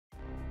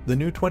The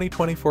new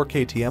 2024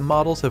 KTM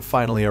models have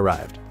finally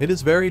arrived. It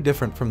is very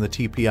different from the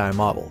TBI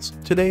models.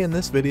 Today in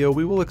this video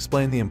we will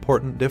explain the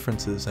important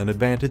differences and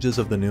advantages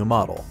of the new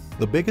model.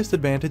 The biggest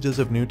advantages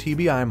of new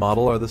TBI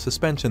model are the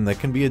suspension that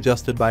can be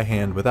adjusted by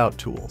hand without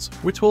tools,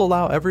 which will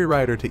allow every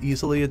rider to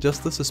easily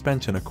adjust the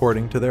suspension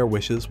according to their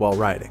wishes while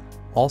riding.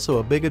 Also,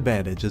 a big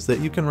advantage is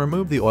that you can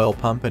remove the oil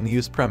pump and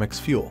use premix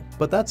fuel,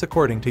 but that's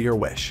according to your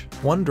wish.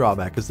 One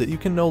drawback is that you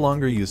can no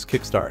longer use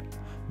kickstart.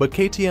 But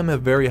KTM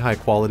have very high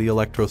quality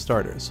electro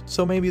starters,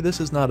 so maybe this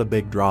is not a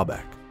big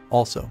drawback.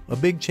 Also, a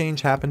big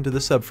change happened to the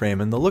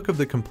subframe and the look of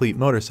the complete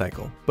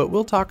motorcycle, but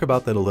we'll talk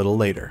about that a little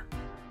later.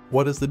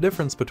 What is the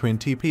difference between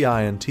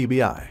TBI and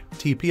TBI?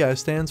 TBI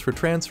stands for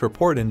transfer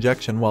port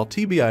injection while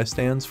TBI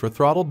stands for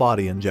throttle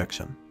body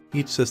injection.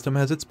 Each system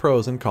has its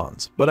pros and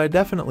cons, but I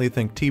definitely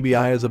think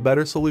TBI is a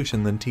better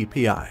solution than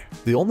TBI.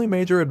 The only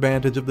major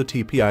advantage of the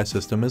TBI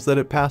system is that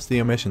it passed the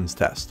emissions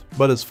test,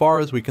 but as far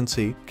as we can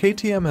see,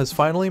 KTM has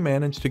finally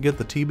managed to get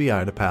the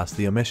TBI to pass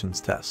the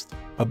emissions test.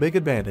 A big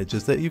advantage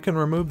is that you can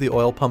remove the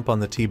oil pump on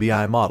the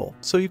TBI model,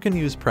 so you can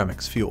use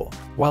premix fuel.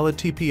 While at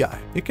TBI,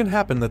 it can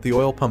happen that the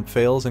oil pump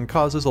fails and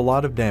causes a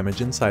lot of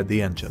damage inside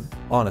the engine.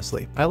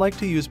 Honestly, I like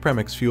to use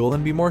premix fuel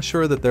and be more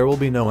sure that there will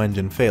be no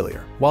engine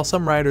failure, while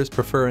some riders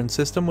prefer a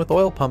system with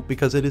oil pump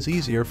because it is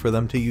easier for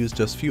them to use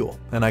just fuel,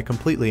 and I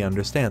completely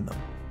understand them.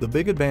 The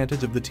big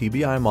advantage of the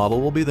TBI model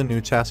will be the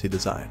new chassis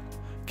design.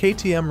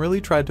 KTM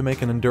really tried to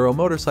make an enduro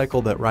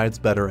motorcycle that rides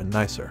better and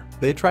nicer.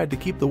 They tried to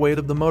keep the weight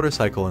of the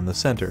motorcycle in the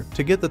center.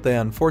 To get that, they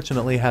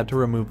unfortunately had to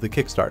remove the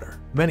kickstarter.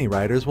 Many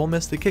riders will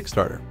miss the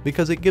kickstarter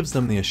because it gives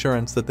them the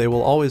assurance that they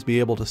will always be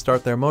able to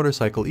start their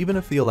motorcycle even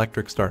if the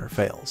electric starter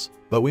fails.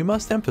 But we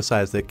must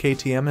emphasize that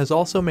KTM has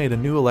also made a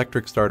new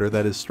electric starter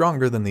that is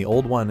stronger than the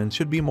old one and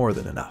should be more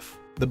than enough.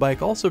 The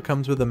bike also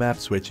comes with a map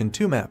switch in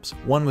two maps,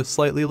 one with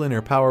slightly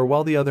linear power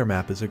while the other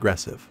map is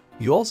aggressive.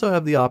 You also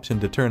have the option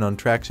to turn on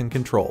traction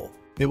control.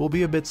 It will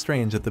be a bit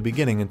strange at the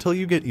beginning until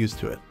you get used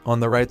to it. On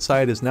the right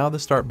side is now the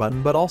start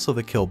button but also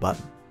the kill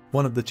button.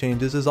 One of the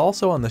changes is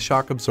also on the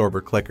shock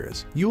absorber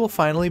clickers. You will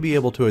finally be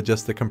able to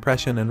adjust the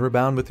compression and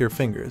rebound with your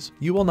fingers.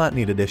 You will not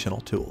need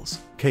additional tools.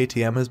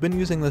 KTM has been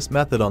using this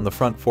method on the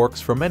front forks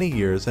for many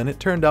years and it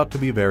turned out to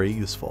be very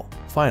useful.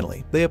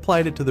 Finally, they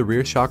applied it to the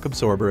rear shock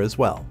absorber as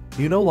well.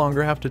 You no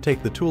longer have to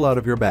take the tool out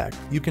of your bag.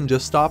 You can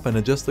just stop and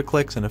adjust the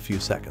clicks in a few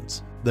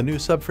seconds. The new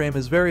subframe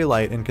is very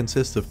light and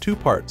consists of two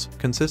parts,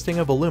 consisting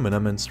of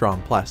aluminum and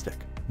strong plastic.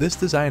 This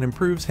design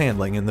improves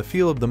handling and the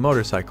feel of the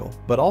motorcycle,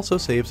 but also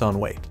saves on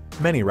weight.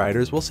 Many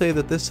riders will say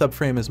that this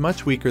subframe is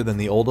much weaker than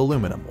the old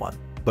aluminum one,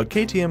 but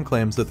KTM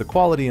claims that the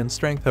quality and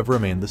strength have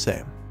remained the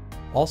same.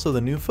 Also,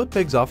 the new foot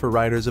pegs offer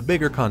riders a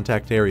bigger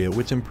contact area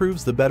which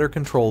improves the better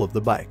control of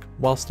the bike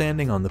while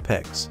standing on the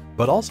pegs.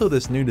 But also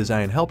this new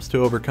design helps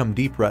to overcome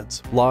deep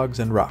ruts, logs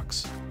and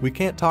rocks. We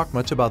can't talk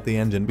much about the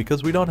engine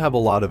because we don't have a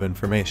lot of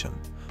information.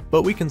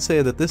 But we can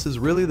say that this is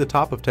really the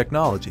top of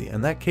technology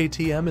and that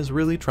KTM is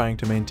really trying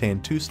to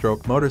maintain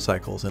two-stroke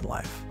motorcycles in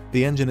life.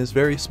 The engine is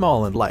very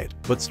small and light,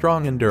 but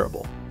strong and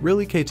durable.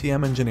 Really,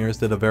 KTM engineers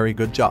did a very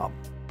good job.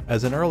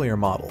 As in earlier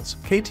models,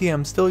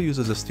 KTM still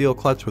uses a steel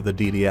clutch with a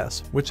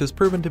DDS, which has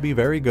proven to be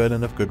very good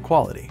and of good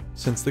quality.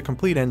 Since the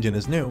complete engine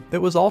is new, it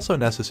was also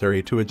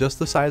necessary to adjust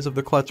the size of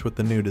the clutch with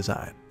the new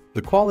design.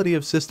 The quality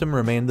of system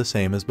remained the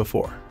same as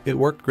before. It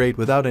worked great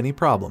without any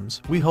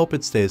problems. We hope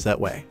it stays that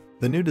way.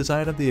 The new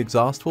design of the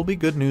exhaust will be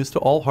good news to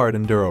all hard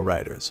enduro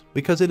riders,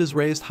 because it is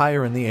raised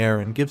higher in the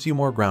air and gives you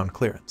more ground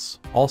clearance.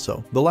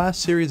 Also, the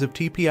last series of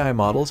TBI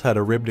models had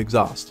a ribbed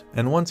exhaust,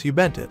 and once you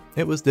bent it,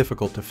 it was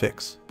difficult to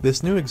fix.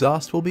 This new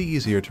exhaust will be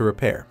easier to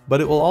repair, but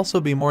it will also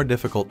be more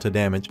difficult to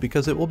damage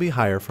because it will be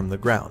higher from the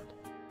ground.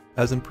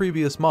 As in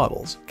previous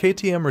models,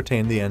 KTM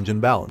retained the engine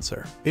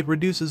balancer. It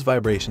reduces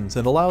vibrations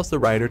and allows the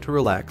rider to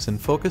relax and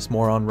focus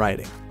more on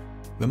riding.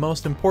 The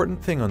most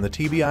important thing on the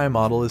TBI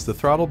model is the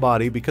throttle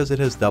body because it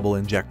has double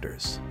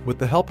injectors. With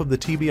the help of the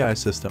TBI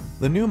system,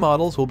 the new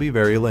models will be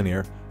very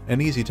linear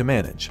and easy to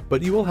manage,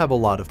 but you will have a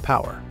lot of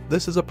power.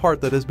 This is a part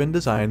that has been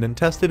designed and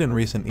tested in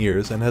recent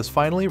years and has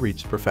finally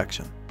reached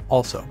perfection.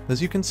 Also,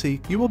 as you can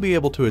see, you will be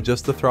able to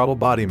adjust the throttle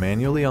body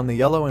manually on the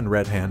yellow and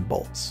red hand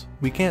bolts.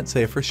 We can't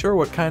say for sure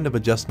what kind of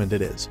adjustment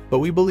it is, but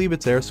we believe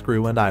it's air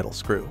screw and idle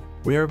screw.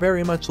 We are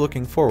very much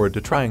looking forward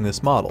to trying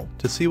this model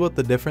to see what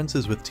the difference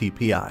is with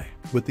TBI.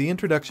 With the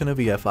introduction of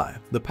EFI,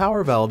 the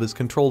power valve is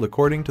controlled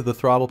according to the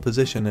throttle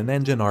position and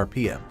engine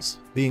RPMs.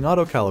 Being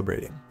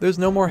auto-calibrating, there's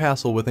no more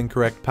hassle with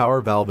incorrect power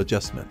valve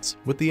adjustments,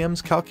 with the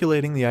EMS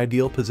calculating the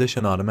ideal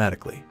position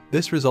automatically.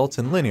 This results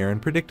in linear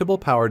and predictable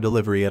power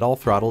delivery at all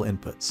throttle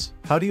inputs.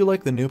 How do you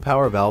like the new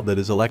power valve that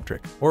is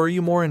electric, or are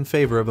you more in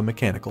favor of a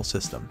mechanical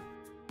system?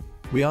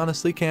 We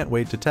honestly can't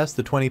wait to test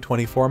the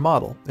 2024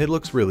 model. It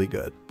looks really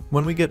good.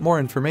 When we get more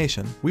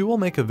information, we will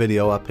make a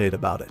video update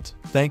about it.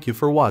 Thank you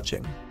for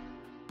watching.